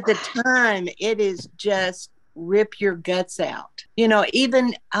at the time, it is just rip your guts out. You know,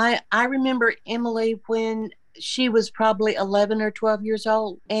 even I remember Emily when she was probably 11 or 12 years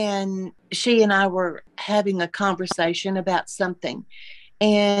old, and she and I were having a conversation about something,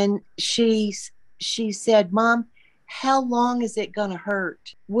 and she said, "Mom, how long is it going to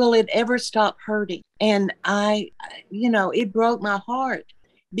hurt? Will it ever stop hurting?" And you know, it broke my heart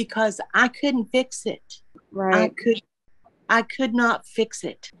because I couldn't fix it. Right. I could not fix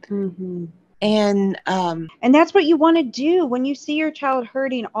it. Mm-hmm. And that's what you want to do when you see your child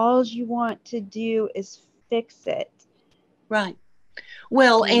hurting. All you want to do is fix it. right.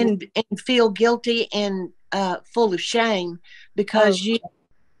 Well, Mm-hmm. and feel guilty and full of shame because you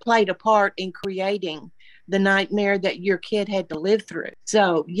played a part in creating the nightmare that your kid had to live through.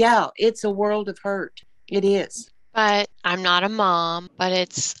 So yeah, it's a world of hurt. It is. But I'm not a mom, but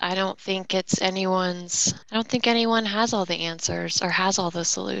I don't think anyone has all the answers or has all the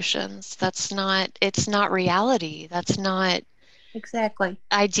solutions. It's not reality. That's not, Exactly.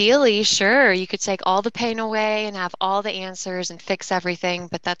 ideally, sure, you could take all the pain away and have all the answers and fix everything,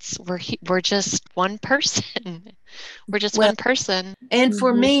 but we're just one person. We're just Well, one person. and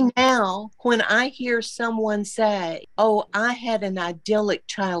for me now, when I hear someone say, "Oh, I had an idyllic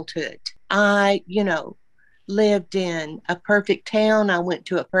childhood. I, you know, lived in a perfect town. I went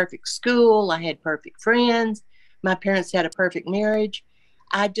to a perfect school. I had perfect friends. My parents had a perfect marriage."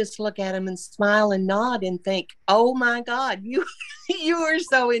 I just look at them and smile and nod and think, "Oh my God, you you are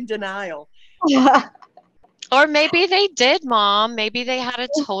so in denial." Or maybe they did, Mom. Maybe they had a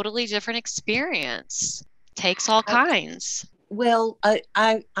totally different experience. Takes all kinds. Well,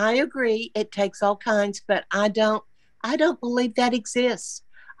 I agree. It takes all kinds, but I don't believe that exists.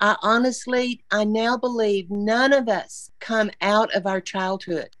 I now believe none of us come out of our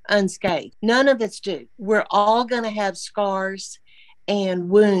childhood unscathed. None of us do. We're all going to have scars and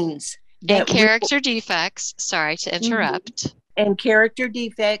wounds And that character defects. Sorry to interrupt. and character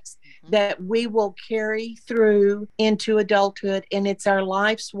defects that we will carry through into adulthood, and it's our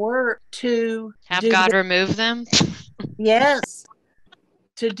life's work to Have do God the, remove them. yes,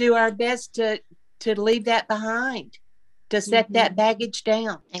 to do our best to leave that behind, to set that baggage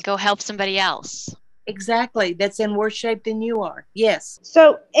down. And go help somebody else. Exactly. That's in worse shape than you are. Yes.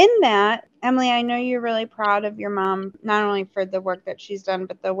 So in that, Emily, I know you're really proud of your mom, not only for the work that she's done,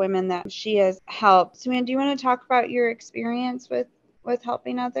 but the women that she has helped. So, do you want to talk about your experience with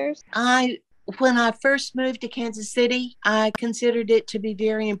helping others? When I first moved to Kansas City, I considered it to be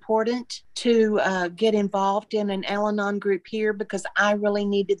very important to get involved in an Al-Anon group here because I really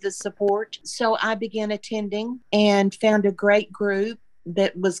needed the support. So I began attending and found a great group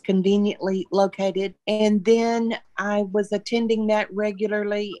that was conveniently located. And then I was attending that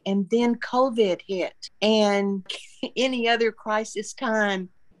regularly. And then COVID hit. And any other crisis time,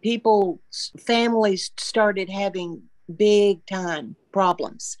 families started having big time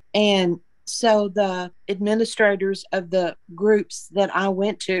problems. And so the administrators of the groups that I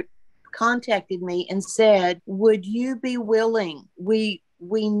went to contacted me and said, "Would you be willing? We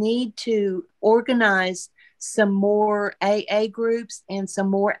need to organize some more AA groups and some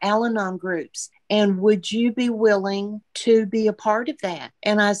more Al-Anon groups. And would you be willing to be a part of that?"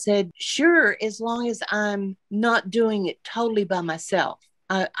 And I said, "Sure, as long as I'm not doing it totally by myself.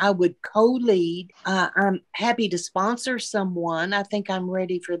 I would co-lead. I'm happy to sponsor someone. I think I'm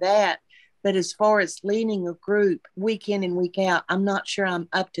ready for that. But as far as leading a group week in and week out, I'm not sure I'm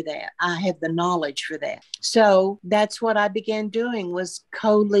up to that. I have the knowledge for that." So that's what I began doing, was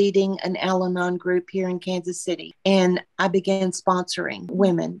co-leading an Al-Anon group here in Kansas City. And I began sponsoring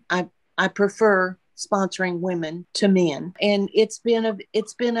women. I prefer sponsoring women to men. And it's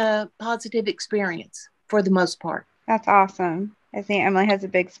been a positive experience for the most part. That's awesome. I think Emily has a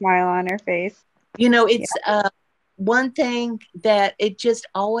big smile on her face. It's one thing that it just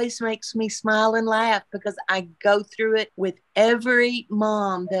always makes me smile and laugh, because I go through it with every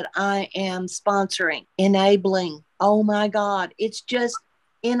mom that I am sponsoring, enabling. Oh my God, it's just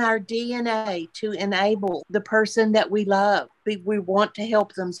in our DNA to enable the person that we love. We want to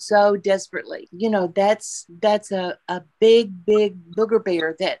help them so desperately. That's a big booger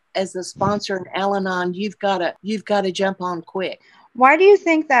bear that, as a sponsor in Al-Anon, you've got to jump on quick. Why do you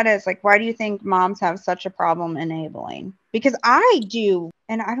think that is? Like, why do you think moms have such a problem enabling? Because I do,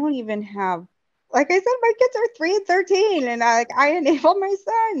 and I don't even have, like I said, my kids are 3 and 13, and I enable my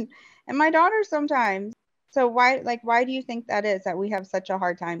son and my daughter sometimes. So why do you think that is, that we have such a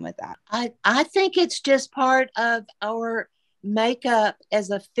hard time with that? I think it's just part of our makeup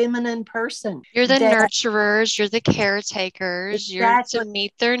as a feminine person. You're the nurturers, you're the caretakers, you're Exactly. to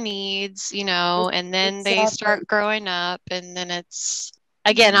meet their needs, and then they start growing up, and then it's,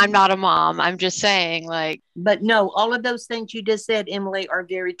 again, I'm not a mom. I'm just saying, but no, all of those things you just said, Emily, are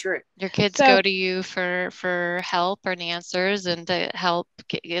very true. Your kids go to you for help or answers, and to help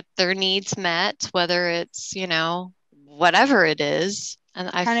get their needs met, whether it's, whatever it is. And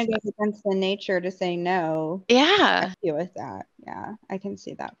I kind of goes against the nature to say no. Yeah. With that. Yeah, I can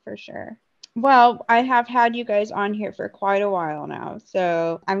see that for sure. Well, I have had you guys on here for quite a while now,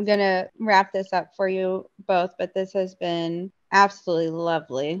 so I'm going to wrap this up for you both, but this has been absolutely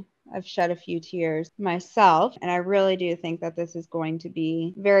lovely. I've shed a few tears myself, and I really do think that this is going to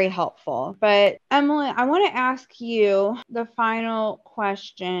be very helpful. But Emily, I want to ask you the final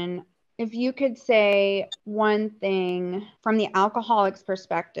question. If you could say one thing from the alcoholic's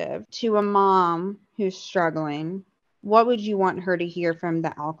perspective to a mom who's struggling, what would you want her to hear from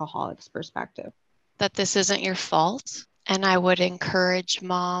the alcoholic's perspective? That this isn't your fault. And I would encourage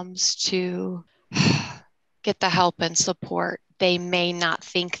moms to get the help and support they may not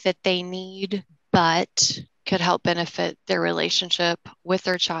think that they need, but could help benefit their relationship with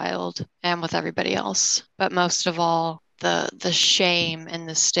their child and with everybody else. But most of all, the shame and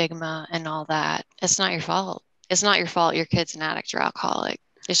the stigma and all that, it's not your fault. It's not your fault your kid's an addict or alcoholic.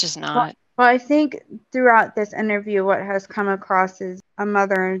 It's just not. Well, I think throughout this interview, what has come across is a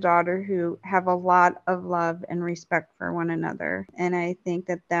mother and daughter who have a lot of love and respect for one another. And I think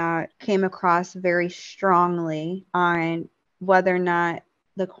that came across very strongly on whether or not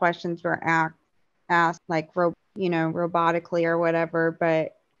the questions were asked like, robotically or whatever.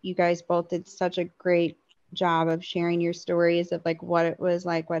 But you guys both did such a great job of sharing your stories of like what it was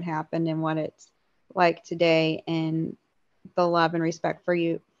like, what happened, and what it's like today. And the love and respect for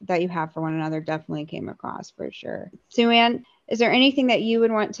you that you have for one another definitely came across for sure. Sue Ann, is there anything that you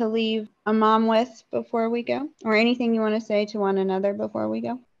would want to leave a mom with before we go, or anything you want to say to one another before we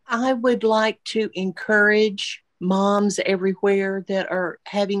go? I would like to encourage moms everywhere that are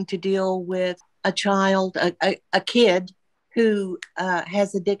having to deal with a child, a kid who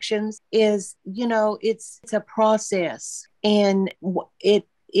has addictions, is, it's a process, and it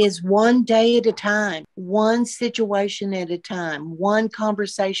is one day at a time, one situation at a time, one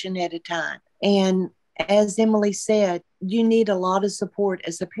conversation at a time. And as Emily said, you need a lot of support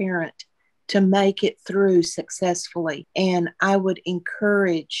as a parent to make it through successfully. And I would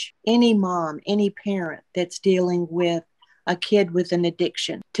encourage any mom, any parent that's dealing with a kid with an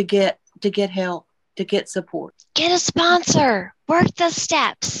addiction to get help, to get support. Get a sponsor. Work the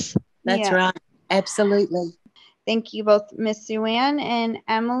steps. That's right. Absolutely. Thank you both, Miss Sue Ann and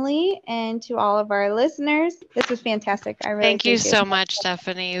Emily, and to all of our listeners. This was fantastic. I really Thank you so much,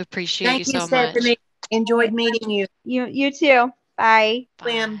 Stephanie. Appreciate you so Stephanie. much. Enjoyed meeting you. You too. Bye.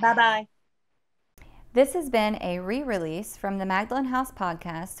 Bye-bye. This has been a re-release from the Magdalen House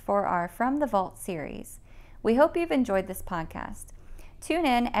podcast for our From the Vault series. We hope you've enjoyed this podcast. Tune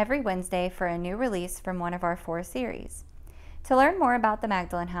in every Wednesday for a new release from one of our 4 series. To learn more about the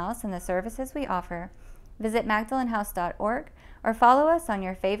Magdalen House and the services we offer, visit magdalenhouse.org or follow us on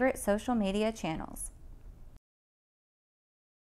your favorite social media channels.